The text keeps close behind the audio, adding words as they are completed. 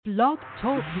Blog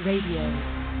Talk Radio.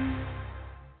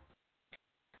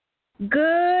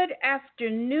 Good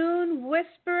afternoon,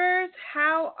 Whisperers.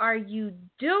 How are you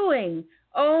doing?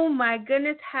 Oh my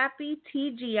goodness, happy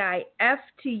TGIF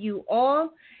to you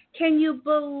all. Can you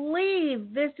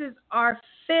believe this is our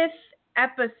 5th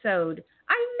episode?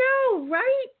 I know,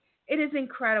 right? It is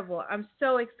incredible. I'm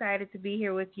so excited to be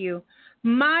here with you.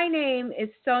 My name is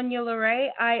Sonia Lorraine.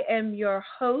 I am your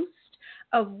host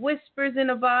of Whispers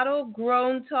in a Bottle,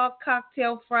 Grown Talk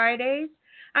Cocktail Fridays.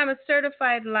 I'm a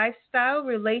certified lifestyle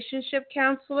relationship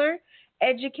counselor,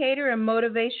 educator, and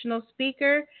motivational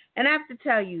speaker. And I have to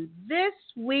tell you, this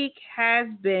week has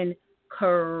been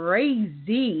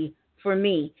crazy for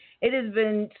me. It has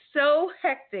been so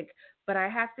hectic, but I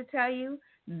have to tell you,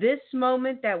 this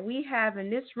moment that we have in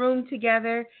this room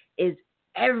together is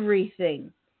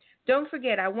everything. Don't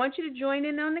forget, I want you to join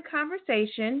in on the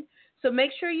conversation, so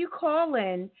make sure you call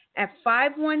in at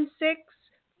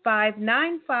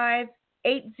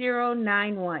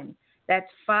 516-595-8091.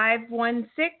 That's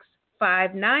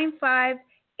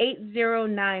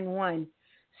 516-595-8091.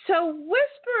 So,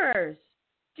 Whisperers,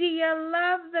 do you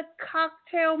love the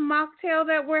cocktail mocktail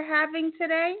that we're having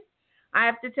today? I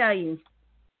have to tell you,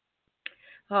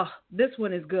 this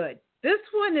one is good. This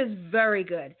one is very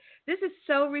good. This is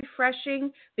so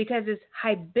refreshing because it's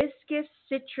hibiscus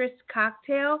citrus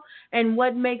cocktail, and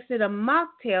what makes it a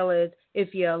mocktail is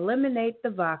if you eliminate the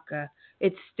vodka,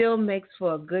 it still makes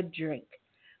for a good drink.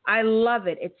 I love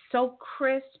it. It's so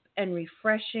crisp and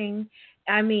refreshing.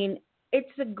 I mean,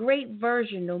 it's a great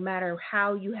version no matter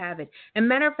how you have it. And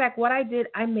matter of fact, what I did,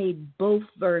 I made both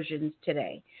versions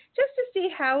today just to see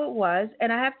how it was.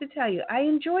 And I have to tell you, I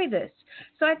enjoy this.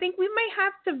 So I think we may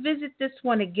have to visit this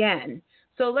one again.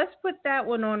 So let's put that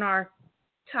one on our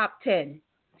top 10.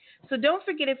 So don't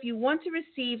forget, if you want to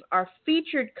receive our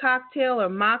featured cocktail or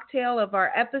mocktail of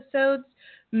our episodes,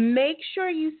 make sure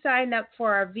you sign up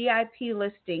for our VIP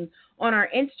listing on our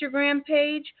Instagram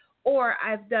page, or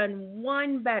I've done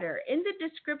one better. In the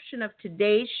description of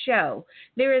today's show,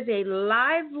 there is a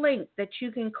live link that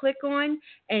you can click on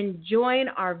and join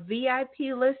our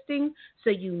VIP listing so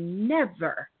you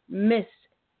never miss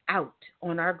out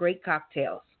on our great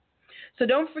cocktails. So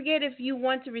don't forget, if you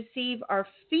want to receive our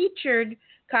featured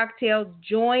cocktails,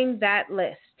 join that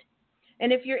list.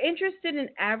 And if you're interested in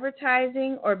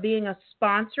advertising or being a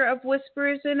sponsor of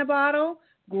Whispers in a Bottle,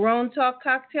 Grown Talk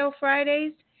Cocktail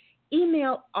Fridays,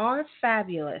 email our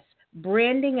fabulous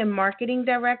branding and marketing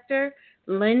director,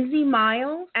 Lindsay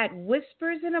Miles, at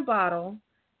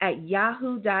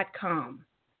whispersinabottle@yahoo.com.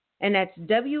 And that's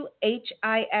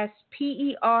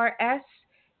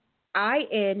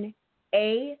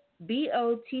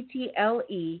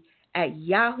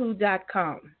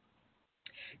whispersinabottle@yahoo.com.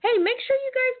 Hey, make sure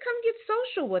you guys come get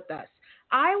social with us.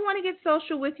 I want to get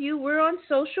social with you. We're on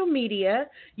social media.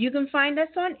 You can find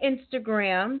us on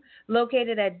Instagram,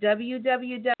 located at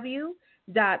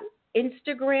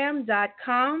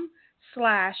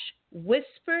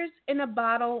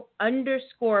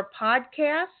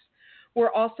www.instagram.com/whispersinabottle_podcast.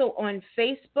 We're also on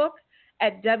Facebook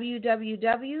at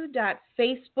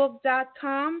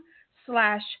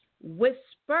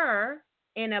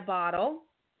www.facebook.com/whisper-in-a-bottle.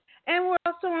 And we're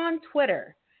also on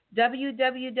Twitter,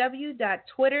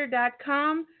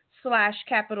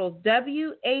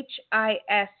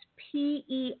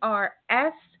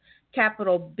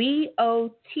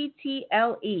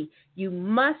 You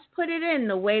must put it in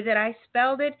the way that I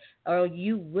spelled it, or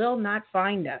you will not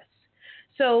find us.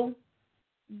 So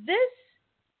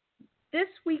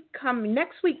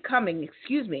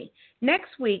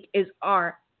next week is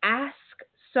our Ask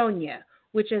Sonia,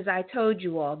 which, as I told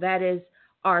you all, that is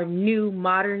our new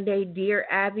modern-day Dear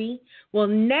Abby. Well,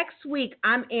 next week,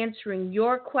 I'm answering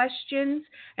your questions,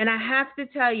 and I have to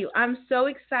tell you, I'm so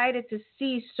excited to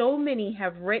see so many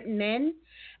have written in,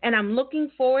 and I'm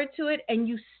looking forward to it, and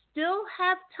you still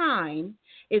have time.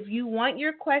 If you want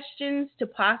your questions to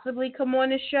possibly come on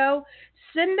the show,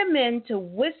 send them in to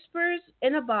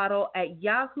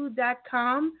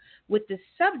whispersinabottle@yahoo.com with the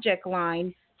subject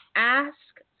line,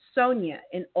 Ask Sonia,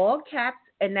 in all caps,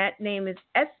 and that name is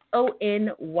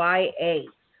Sonya.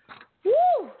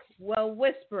 Woo! Well,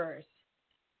 Whisperers,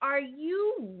 are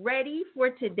you ready for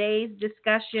today's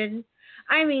discussion?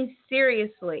 I mean,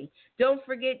 seriously, don't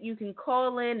forget you can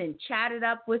call in and chat it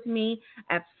up with me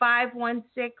at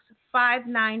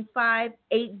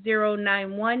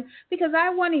 516-595-8091 because I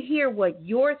want to hear what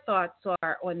your thoughts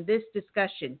are on this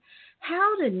discussion.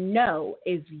 How to know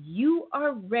if you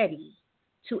are ready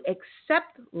to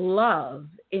accept love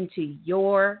into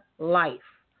your life.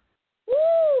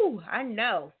 Woo! I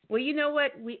know. Well, you know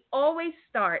what? We always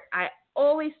start. I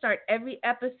always start every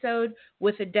episode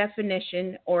with a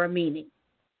definition or a meaning.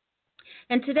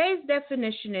 And today's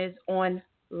definition is on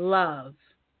love.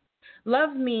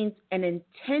 Love means an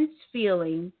intense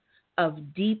feeling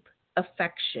of deep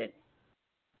affection.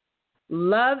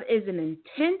 Love is an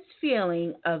intense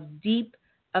feeling of deep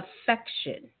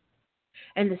affection.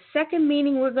 And the second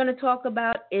meaning we're going to talk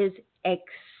about is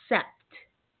accept.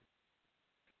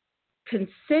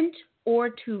 Consent or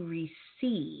to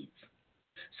receive.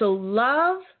 So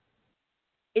love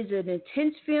is an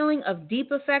intense feeling of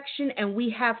deep affection, and we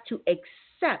have to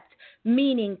accept,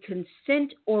 meaning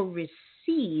consent or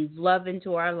receive love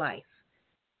into our life.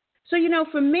 So,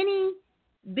 for many,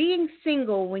 being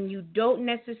single when you don't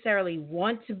necessarily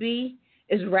want to be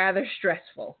is rather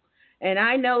stressful. And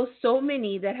I know so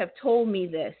many that have told me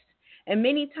this. And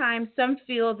many times some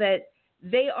feel that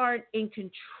they aren't in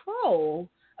control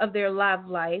of their love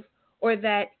life, or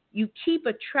that you keep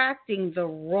attracting the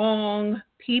wrong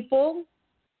people.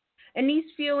 And these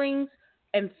feelings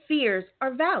and fears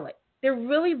are valid. They're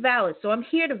really valid. So I'm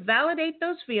here to validate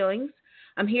those feelings.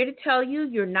 I'm here to tell you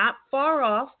you're not far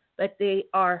off, but they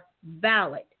are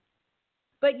valid.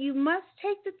 But you must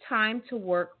take the time to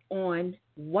work on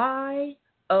YOU,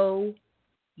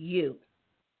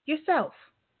 yourself.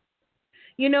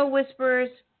 Whisperers,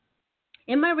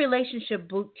 in my relationship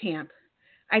boot camp,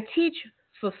 I teach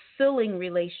fulfilling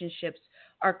relationships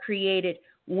are created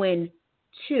when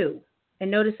two, and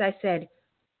notice I said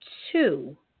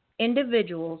two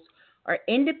individuals are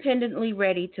independently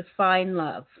ready to find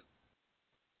love.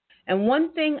 And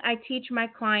one thing I teach my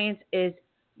clients is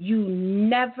you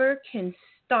never can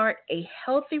start a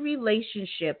healthy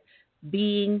relationship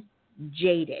being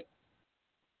jaded.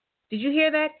 Did you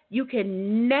hear that? You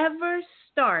can never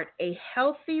start a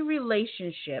healthy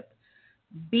relationship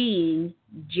being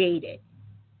jaded.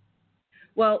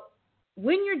 Well,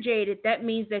 when you're jaded, that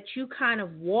means that you kind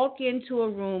of walk into a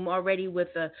room already with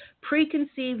a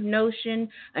preconceived notion,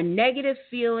 a negative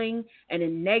feeling, and a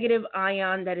negative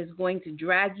ion that is going to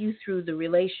drag you through the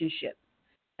relationship.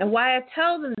 And why I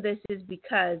tell them this is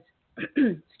because,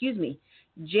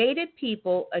 jaded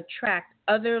people attract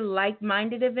other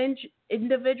like-minded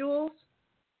individuals,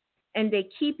 and they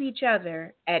keep each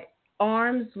other at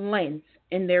arm's length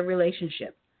in their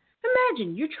relationship.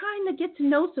 Imagine you're trying to get to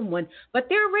know someone, but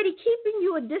they're already keeping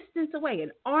you a distance away,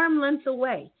 an arm length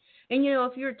away. And,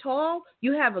 if you're tall,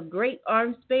 you have a great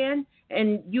arm span,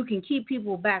 and you can keep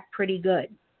people back pretty good.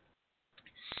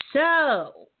 So,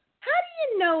 how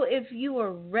do you know if you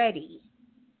are ready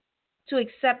to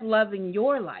accept love in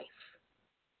your life?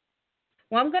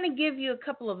 Well, I'm going to give you a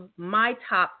couple of my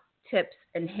top tips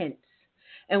and hints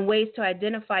and ways to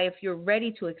identify if you're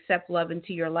ready to accept love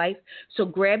into your life. So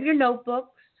grab your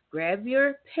notebooks, grab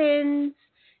your pens,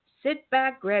 sit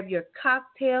back, grab your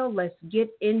cocktail. Let's get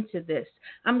into this.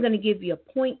 I'm going to give you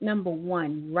point number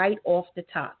 1 right off the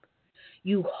top.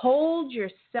 You hold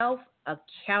yourself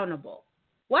accountable.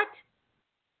 What?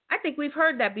 I think we've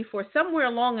heard that before somewhere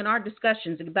along in our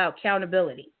discussions about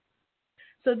accountability.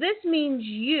 So this means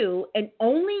you and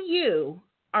only you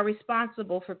are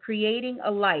responsible for creating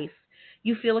a life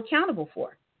you feel accountable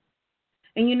for.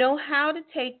 And you know how to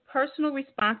take personal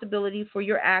responsibility for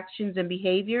your actions and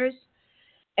behaviors.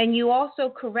 And you also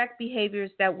correct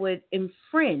behaviors that would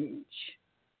infringe,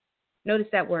 notice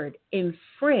that word,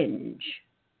 infringe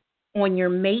on your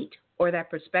mate or that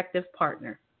prospective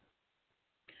partner.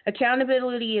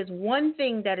 Accountability is one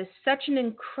thing that is such an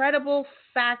incredible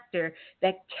factor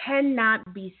that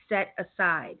cannot be set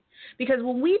aside. Because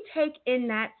when we take in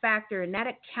that factor and that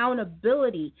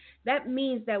accountability, that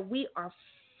means that we are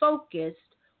focused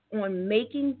on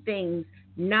making things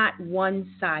not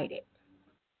one-sided.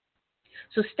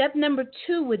 So step number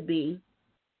 2 would be,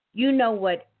 you know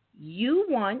what you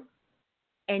want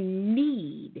and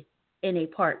need in a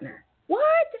partner.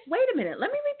 What? Wait a minute.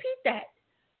 Let me repeat that.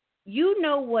 You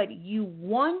know what you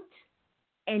want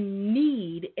and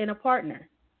need in a partner.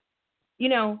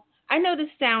 I know this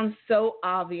sounds so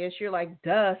obvious. You're like,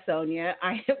 duh, Sonia.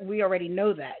 We already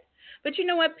know that. But you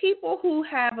know what? People who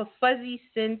have a fuzzy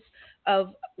sense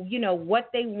of, what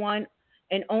they want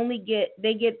and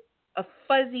they get a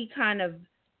fuzzy kind of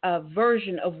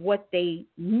version of what they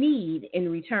need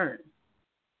in return.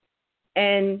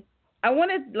 And I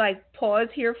want to pause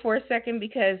here for a second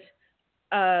because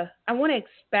I want to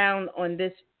expound on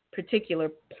this particular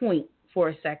point for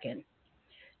a second.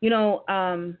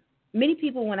 Many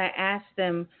people, when I ask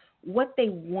them what they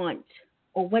want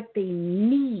or what they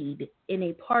need in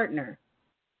a partner,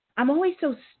 I'm always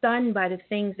so stunned by the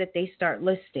things that they start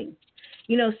listing.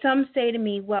 Some say to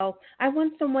me, well, I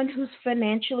want someone who's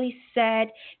financially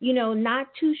set, not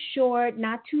too short,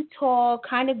 not too tall,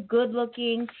 kind of good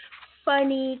looking,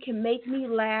 funny, can make me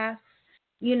laugh,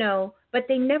 but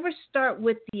they never start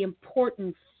with the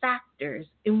important factors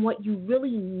in what you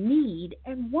really need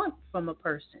and want from a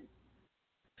person.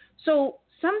 So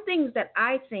some things that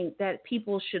I think that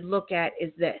people should look at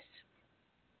is this.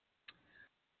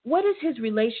 What is his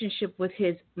relationship with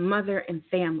his mother and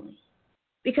family?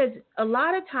 Because a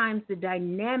lot of times the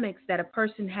dynamics that a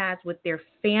person has with their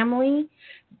family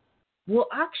will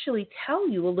actually tell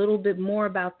you a little bit more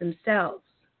about themselves.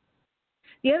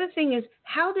 The other thing is,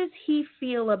 how does he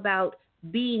feel about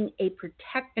being a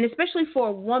protector? And especially for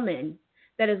a woman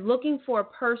that is looking for a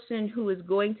person who is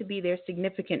going to be their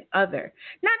significant other.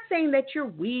 Not saying that you're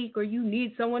weak or you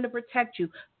need someone to protect you,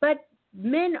 but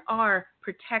men are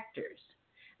protectors.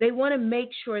 They want to make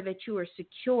sure that you are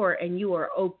secure and you are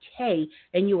okay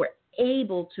and you are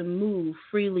able to move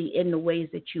freely in the ways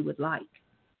that you would like.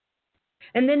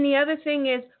 And then the other thing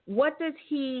is, what does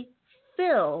he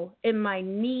fill in my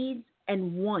needs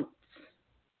and wants?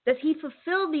 Does he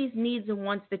fulfill these needs and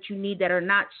wants that you need that are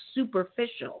not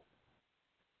superficial?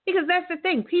 Because that's the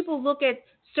thing. People look at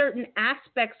certain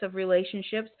aspects of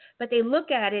relationships, but they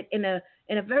look at it in a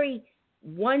very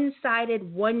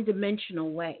one-sided,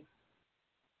 one-dimensional way.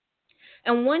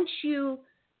 And once you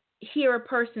hear a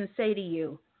person say to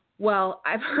you, well,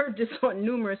 I've heard this on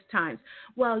numerous times,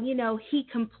 well, he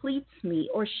completes me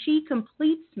or she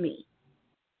completes me.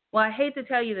 Well, I hate to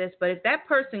tell you this, but if that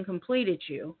person completed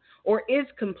you or is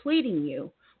completing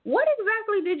you, what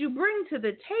exactly did you bring to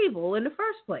the table in the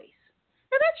first place?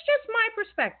 Now, that's just my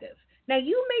perspective. Now,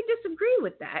 you may disagree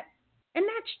with that, and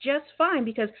that's just fine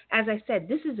because, as I said,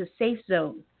 this is a safe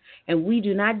zone, and we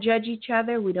do not judge each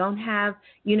other. We don't have,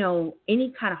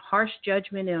 any kind of harsh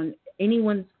judgment on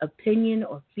anyone's opinion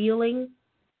or feeling.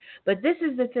 But this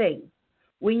is the thing.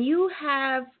 Once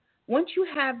you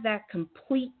have that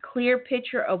complete, clear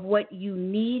picture of what you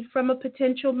need from a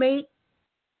potential mate,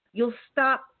 you'll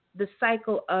stop the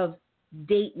cycle of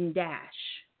date and dash.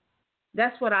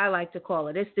 That's what I like to call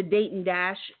it. It's the date and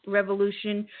dash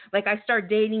revolution. Like, I start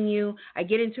dating you, I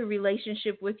get into a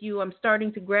relationship with you, I'm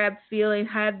starting to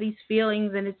have these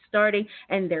feelings, and it's starting,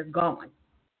 and they're gone.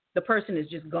 The person is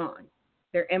just gone.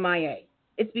 They're MIA.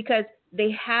 It's because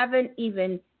they haven't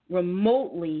even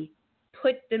remotely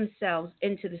put themselves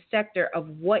into the sector of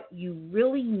what you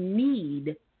really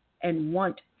need and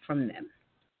want from them.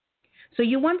 So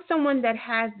you want someone that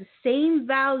has the same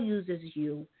values as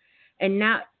you and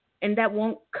that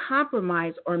won't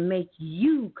compromise or make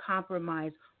you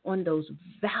compromise on those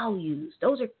values.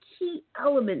 Those are key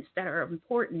elements that are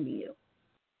important to you.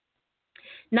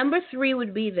 Number 3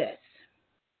 would be this.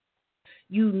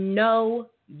 You know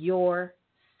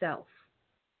yourself.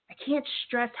 I can't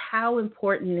stress how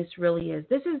important this really is.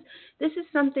 This is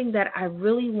something that I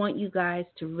really want you guys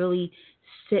to really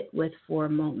sit with for a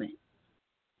moment.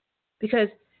 Because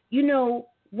you know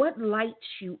what lights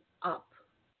you up.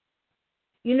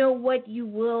 You know what you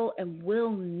will and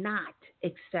will not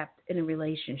accept in a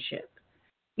relationship.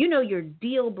 You know your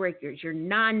deal breakers, your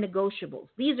non-negotiables.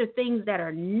 These are things that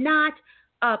are not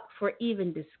up for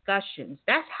even discussions.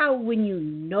 That's how when you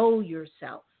know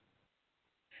yourself.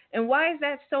 And why is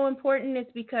that so important? It's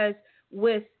because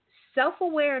with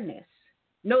self-awareness,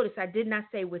 notice I did not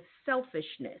say with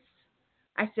selfishness.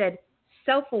 I said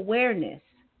self-awareness.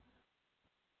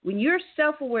 When you're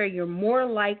self-aware, you're more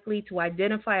likely to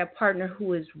identify a partner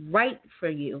who is right for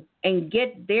you and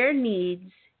get their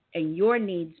needs and your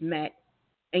needs met,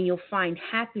 and you'll find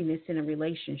happiness in a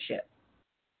relationship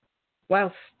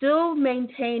while still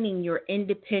maintaining your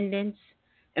independence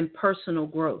and personal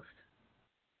growth.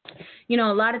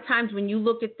 A lot of times when you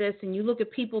look at this and you look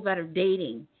at people that are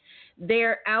dating,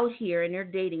 they're out here and they're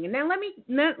dating. And now let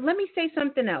me say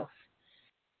something else.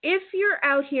 If you're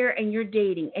out here and you're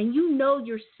dating and you know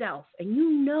yourself and you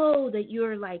know that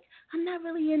you're like, I'm not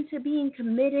really into being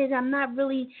committed, I'm not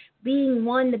really being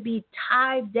one to be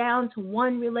tied down to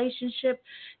one relationship,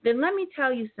 then let me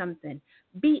tell you something.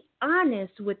 Be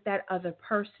honest with that other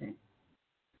person.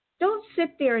 Don't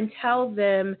sit there and tell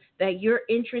them that you're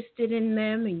interested in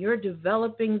them and you're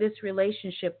developing this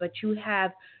relationship, but you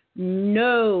have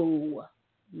no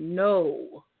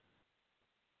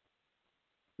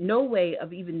way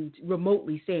of even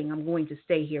remotely saying, I'm going to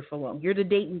stay here for long. You're the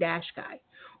date and dash guy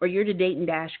or you're the date and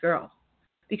dash girl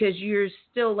because you're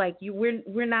still like,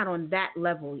 we're not on that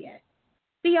level yet.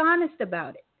 Be honest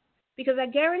about it, because I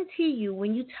guarantee you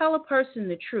when you tell a person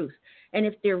the truth, and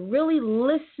if they're really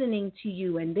listening to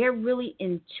you and they're really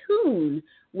in tune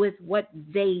with what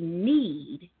they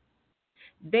need,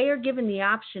 they are given the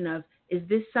option of, is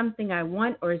this something I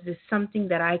want, or is this something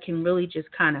that I can really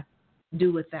just kind of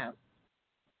do without?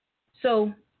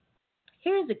 So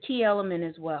here's a key element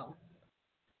as well.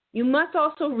 You must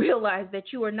also realize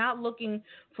that you are not looking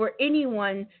for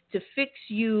anyone to fix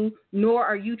you, nor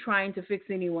are you trying to fix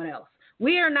anyone else.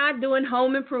 We are not doing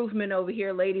home improvement over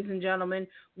here, ladies and gentlemen.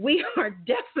 We are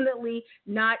definitely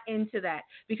not into that.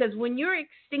 Because when you're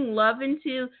extending love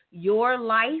into your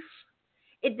life,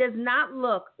 it does not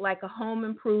look like a home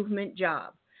improvement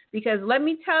job. Because let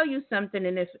me tell you something,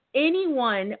 and if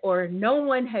anyone or no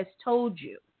one has told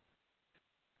you,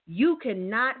 you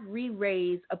cannot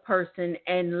re-raise a person.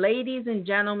 And ladies and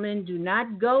gentlemen, do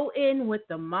not go in with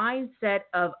the mindset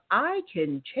of, I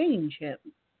can change him.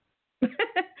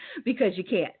 Because you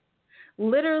can't.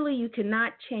 Literally, you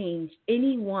cannot change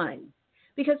anyone.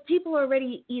 Because people are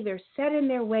already either set in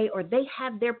their way, or they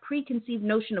have their preconceived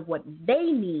notion of what they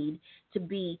need to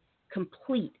be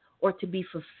complete or to be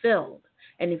fulfilled.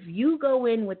 And if you go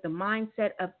in with the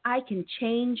mindset of, I can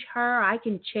change her, I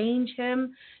can change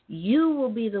him, you will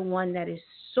be the one that is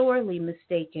sorely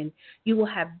mistaken. You will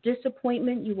have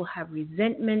disappointment, you will have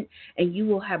resentment, and you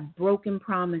will have broken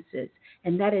promises.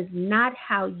 And that is not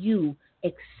how you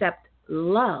accept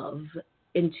love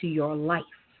into your life.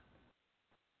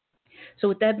 So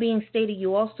with that being stated,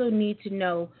 you also need to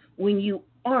know when you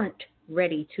aren't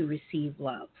ready to receive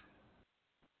love,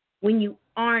 when you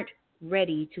aren't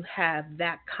ready to have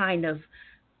that kind of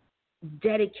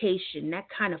dedication, that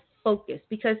kind of focus.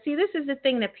 Because, see, this is the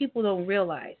thing that people don't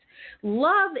realize.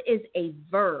 Love is a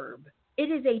verb.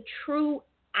 It is a true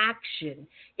action.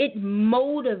 It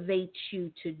motivates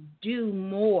you to do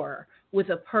more with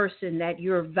a person that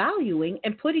you're valuing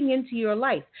and putting into your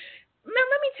life. Now,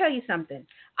 let me tell you something.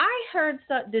 I heard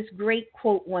this great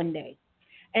quote one day,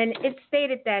 and it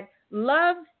stated that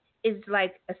love is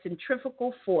like a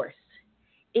centrifugal force.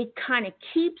 It kind of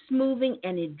keeps moving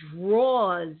and it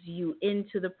draws you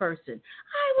into the person.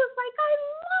 I was like, I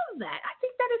love that. I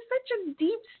think that is such a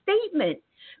deep statement,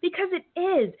 because it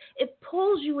is. It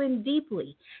pulls you in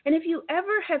deeply. And if you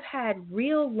ever have had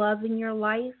real love in your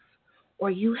life, or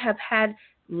you have had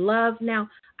love now,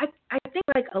 I think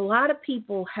like a lot of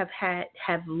people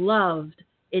have loved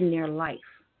in their life,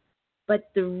 but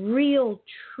the real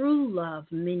true love,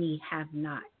 many have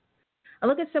not. I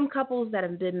look at some couples that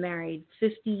have been married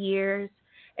 50 years,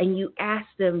 and you ask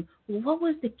them, what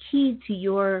was the key to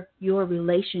your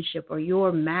relationship or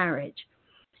your marriage?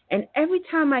 And every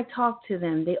time I talk to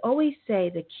them, they always say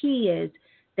the key is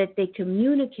that they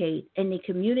communicate, and they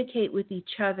communicate with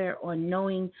each other on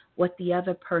knowing what the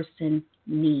other person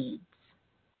needs.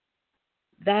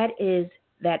 That is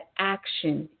that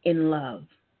action in love.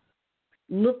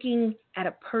 Looking at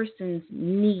a person's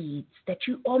needs, that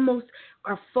you almost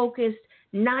are focused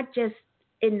not just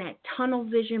in that tunnel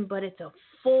vision, but it's a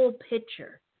full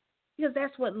picture. Because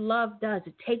that's what love does.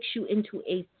 It takes you into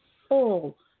a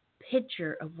full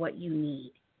picture of what you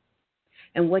need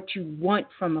and what you want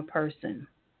from a person.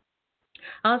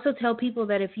 I also tell people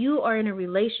that if you are in a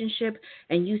relationship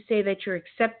and you say that you're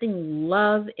accepting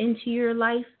love into your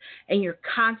life, and you're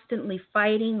constantly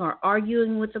fighting or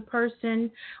arguing with a person,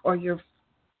 or you're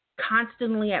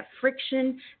constantly at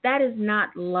friction, that is not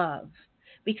love.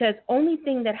 Because only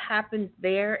thing that happens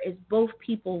there is both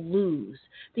people lose.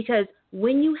 Because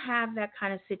when you have that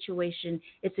kind of situation,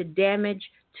 it's a damage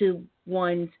to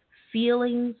one's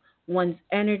feelings, one's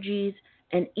energies,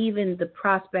 and even the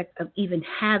prospect of even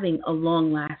having a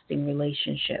long-lasting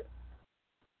relationship.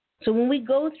 So when we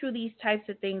go through these types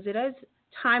of things, it is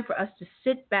time for us to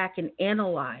sit back and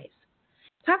analyze.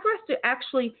 It's time for us to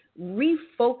actually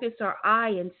refocus our eye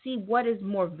and see what is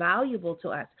more valuable to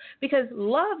us. Because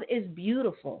love is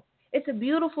beautiful. It's a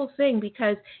beautiful thing,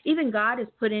 because even God has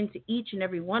put into each and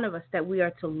every one of us that we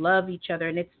are to love each other,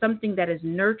 and it's something that is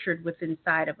nurtured within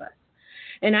inside of us.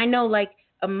 And I know, like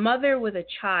a mother with a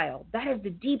child, that is the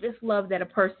deepest love that a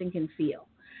person can feel.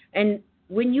 And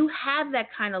when you have that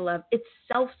kind of love, it's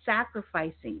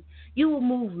self-sacrificing. You will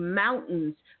move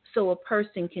mountains so a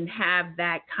person can have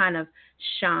that kind of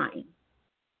shine.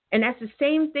 And that's the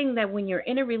same thing that when you're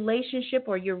in a relationship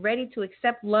or you're ready to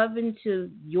accept love into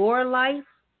your life,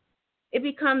 it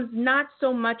becomes not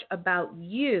so much about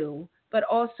you, but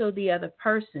also the other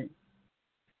person.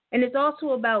 And it's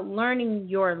also about learning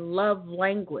your love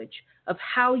language of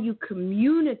how you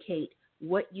communicate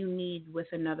what you need with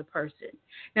another person.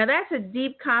 Now, that's a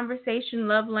deep conversation,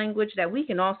 love language, that we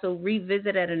can also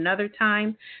revisit at another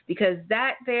time, because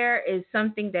that there is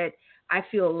something that I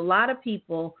feel a lot of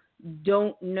people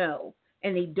don't know,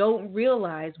 and they don't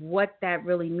realize what that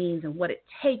really means and what it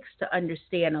takes to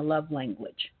understand a love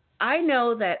language. I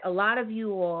know that a lot of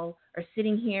you all are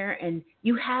sitting here and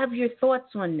you have your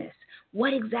thoughts on this.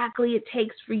 What exactly it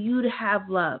takes for you to have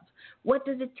love? What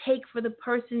does it take for the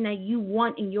person that you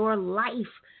want in your life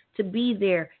to be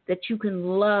there, that you can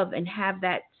love and have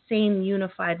that same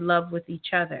unified love with each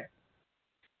other?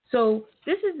 So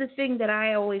this is the thing that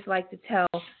I always like to tell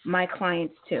my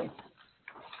clients too.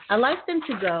 I like them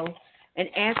to go and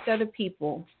ask other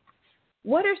people,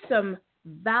 what are some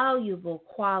valuable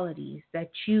qualities that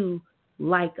you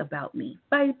like about me?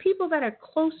 By the people that are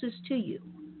closest to you.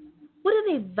 What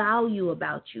do they value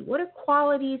about you? What are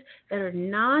qualities that are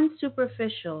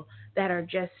non-superficial that are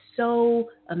just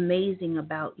so amazing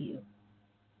about you?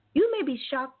 You may be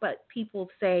shocked by what people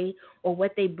say or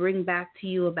what they bring back to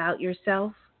you about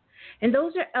yourself. And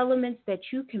those are elements that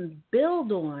you can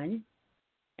build on.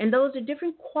 And those are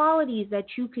different qualities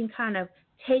that you can kind of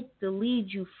take to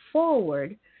lead you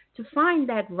forward to find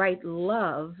that right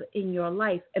love in your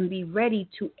life and be ready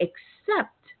to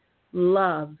accept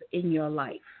love in your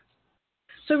life.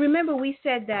 So remember, we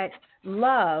said that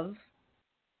love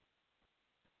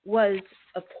was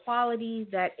a quality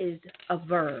that is a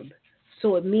verb.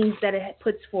 So it means that it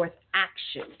puts forth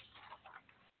action.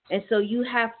 And so you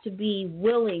have to be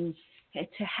willing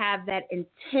to have that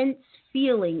intense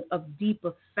feeling of deep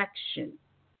affection.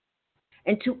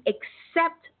 And to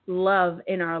accept love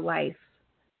in our life,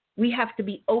 we have to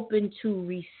be open to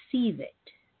receive it.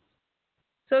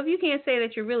 So if you can't say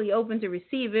that you're really open to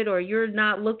receive it, or you're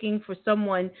not looking for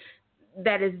someone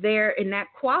that is there in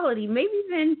that quality, maybe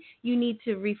then you need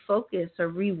to refocus or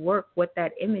rework what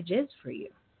that image is for you.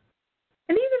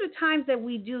 And these are the times that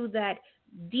we do that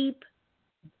deep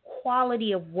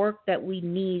quality of work that we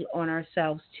need on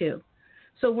ourselves too.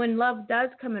 So when love does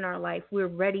come in our life, we're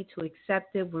ready to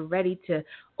accept it. We're ready to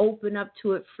open up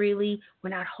to it freely.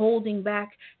 We're not holding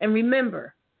back. And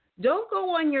remember, don't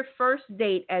go on your first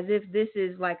date as if this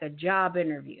is like a job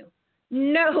interview.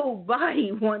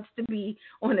 Nobody wants to be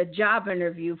on a job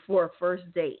interview for a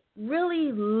first date.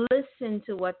 Really listen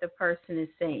to what the person is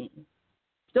saying.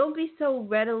 Don't be so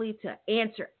readily to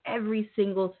answer every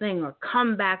single thing or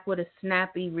come back with a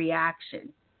snappy reaction.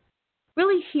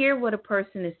 Really hear what a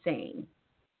person is saying.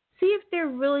 See if they're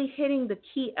really hitting the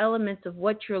key elements of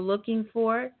what you're looking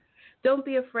for. Don't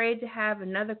be afraid to have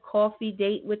another coffee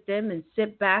date with them and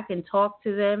sit back and talk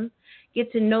to them.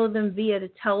 Get to know them via the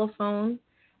telephone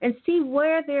and see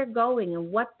where they're going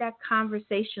and what that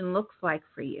conversation looks like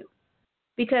for you.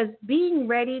 Because being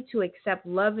ready to accept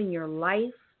love in your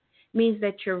life means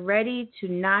that you're ready to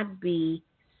not be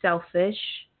selfish,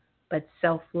 but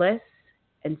selfless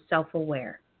and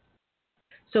self-aware.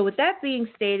 So with that being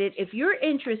stated, if you're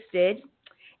interested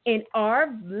in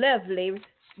our lovely,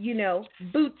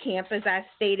 boot camp, as I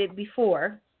stated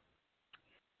before,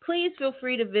 please feel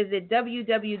free to visit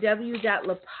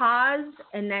www.lapaz,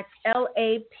 and that's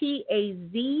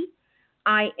LAPAZIMAGE,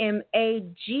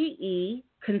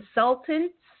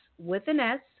 consultants with an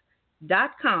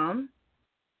S.com.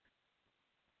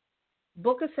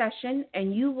 Book a session,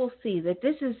 and you will see that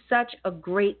this is such a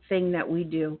great thing that we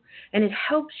do. And it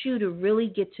helps you to really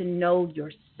get to know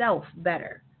yourself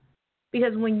better.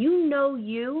 Because when you know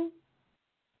you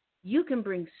can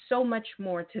bring so much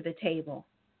more to the table.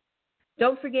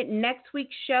 Don't forget, next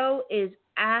week's show is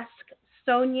Ask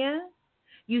Sonia.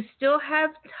 You still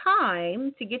have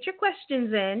time to get your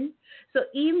questions in. So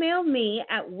email me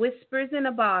at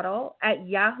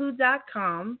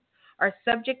whispersinabottle@yahoo.com. Our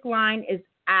subject line is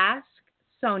Ask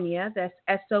Sonia, that's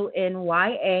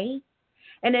SONYA.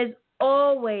 And as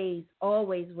always,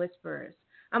 Whisperers,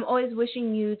 I'm always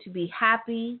wishing you to be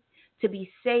happy, to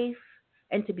be safe,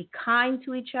 and to be kind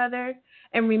to each other.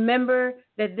 And remember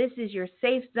that this is your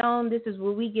safe zone. This is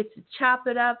where we get to chop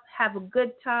it up, have a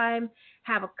good time,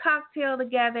 have a cocktail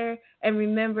together, and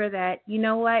remember that, you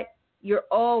know what? You're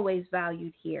always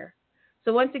valued here.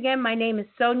 So once again, my name is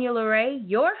Sonia Loray,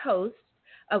 your host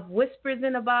of Whispers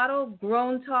in a Bottle,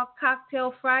 Grown Talk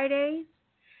Cocktail Fridays.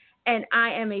 And I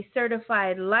am a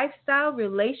certified lifestyle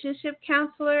relationship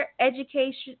counselor,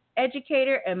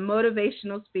 educator, and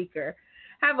motivational speaker.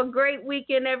 Have a great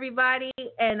weekend, everybody,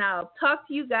 and I'll talk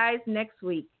to you guys next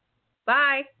week.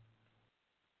 Bye.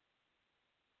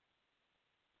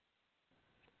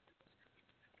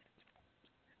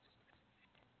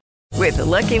 With the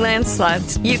Lucky Land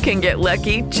Slots, you can get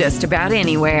lucky just about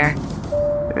anywhere.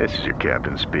 This is your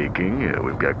captain speaking.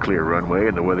 We've got clear runway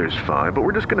and the weather's fine, but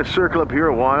we're just going to circle up here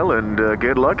a while and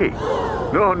get lucky.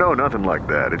 No, nothing like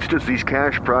that. It's just these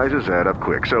cash prizes add up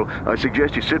quick. So I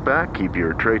suggest you sit back, keep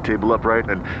your tray table upright,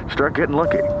 and start getting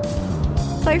lucky.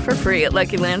 Play for free at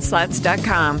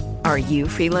LuckyLandSlots.com. Are you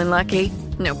feeling lucky?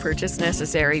 No purchase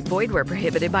necessary. Void where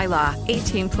prohibited by law.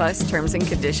 18+ terms and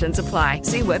conditions apply.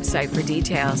 See website for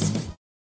details.